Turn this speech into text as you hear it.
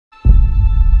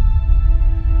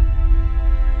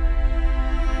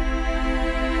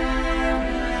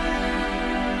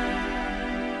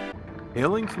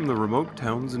Hailing from the remote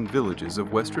towns and villages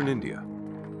of western India,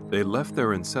 they left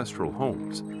their ancestral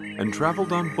homes and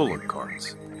traveled on bullock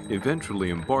carts, eventually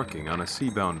embarking on a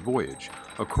sea-bound voyage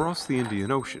across the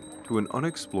Indian Ocean to an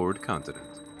unexplored continent.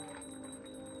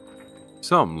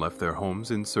 Some left their homes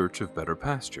in search of better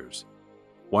pastures,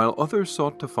 while others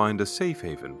sought to find a safe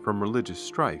haven from religious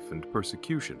strife and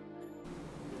persecution.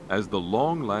 As the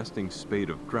long-lasting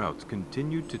spate of droughts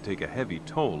continued to take a heavy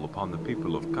toll upon the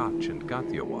people of Kutch and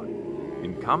Kathiawar,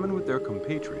 in common with their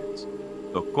compatriots,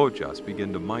 the Khojas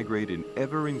began to migrate in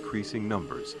ever-increasing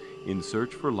numbers in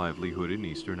search for livelihood in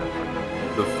eastern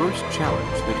Africa. The first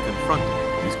challenge that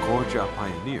confronted these Khoja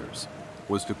pioneers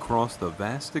was to cross the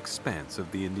vast expanse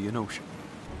of the Indian Ocean.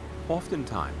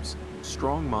 Oftentimes,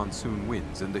 strong monsoon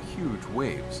winds and the huge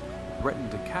waves threatened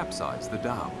to capsize the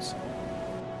dhows.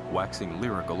 Waxing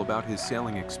lyrical about his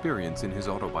sailing experience in his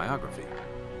autobiography,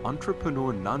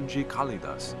 entrepreneur Nanji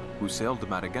Kalidas, who sailed to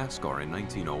Madagascar in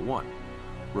 1901,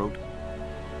 wrote,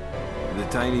 "The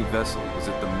tiny vessel was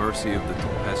at the mercy of the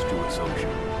tempestuous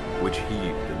ocean, which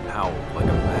heaved and howled like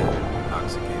a mad and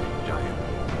intoxicated giant.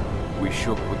 We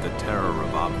shook with the terror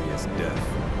of obvious death.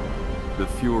 The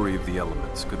fury of the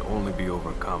elements could only be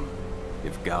overcome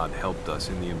if God helped us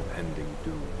in the impending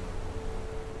doom."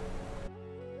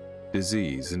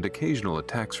 Disease and occasional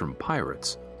attacks from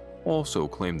pirates also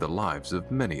claimed the lives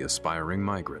of many aspiring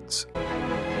migrants.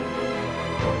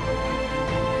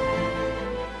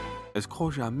 As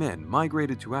Khoja men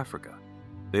migrated to Africa,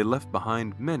 they left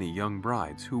behind many young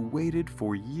brides who waited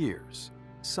for years,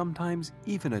 sometimes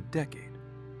even a decade,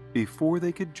 before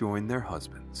they could join their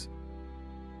husbands.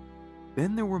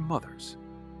 Then there were mothers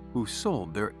who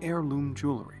sold their heirloom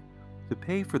jewelry to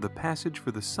pay for the passage for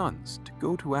the sons to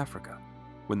go to Africa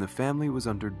when the family was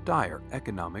under dire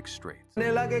economic straits.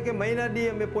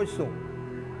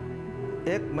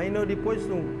 એક મહિનો દી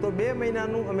પહોંચશું તો 2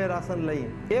 મહિનાનું અમે ration લઈએ.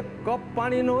 એક cup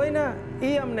પાણીનો હોય ને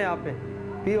એ અમને આપે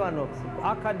પીવાનો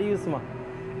આખા દિવસમાં.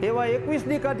 એવા 21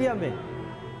 દી કાઢ્યા અમે.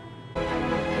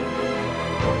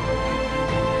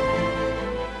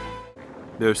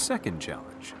 Their second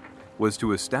challenge was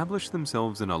to establish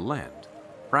themselves in a land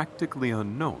practically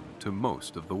unknown to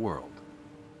most of the world.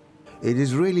 It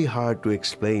is really hard to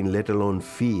explain, let alone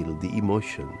feel, the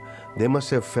emotion they must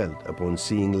have felt upon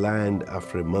seeing land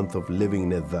after a month of living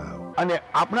in a dhow. અને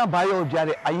આપણા ભાઈઓ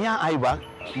જ્યારે અહીંયા આવ્યા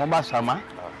મોમ્બાસામાં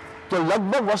તો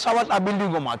લગભગ વસાવટ આ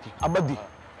બિલ્ડિંગોમાંથી આ બધી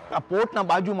આ પોર્ટના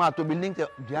બાજુમાં તો બિલ્ડિંગ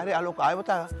જ્યારે આ લોકો આવ્યા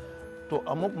હતા તો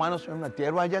અમુક માણસો એમને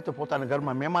તેરવા જાય તો પોતાના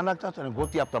ઘરમાં મહેમાન રાખતા હતા અને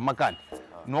ગોતી આપતા મકાન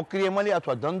નોકરીએ મળી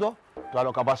અથવા ધંધો તો આ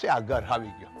લોકો પાસે આ ઘર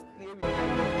આવી ગયો.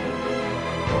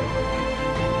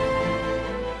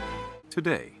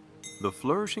 Today, the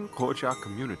flourishing Khoja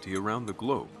community around the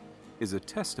globe is a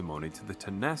testimony to the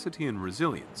tenacity and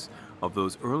resilience of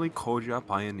those early Khoja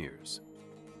pioneers.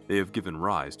 They have given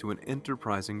rise to an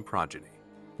enterprising progeny,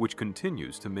 which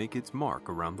continues to make its mark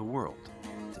around the world.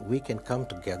 We can come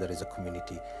together as a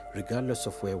community, regardless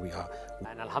of where we are.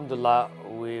 And Alhamdulillah,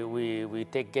 we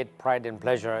take great pride and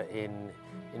pleasure in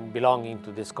belonging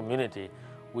to this community,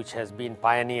 which has been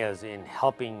pioneers in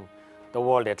helping the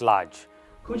world at large.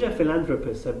 Khoja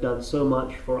philanthropists have done so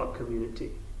much for our community.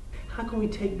 How can we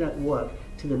take that work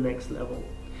to the next level?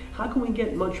 How can we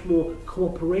get much more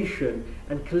cooperation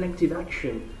and collective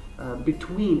action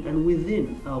between and within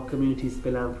our community's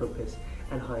philanthropists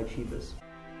and high achievers?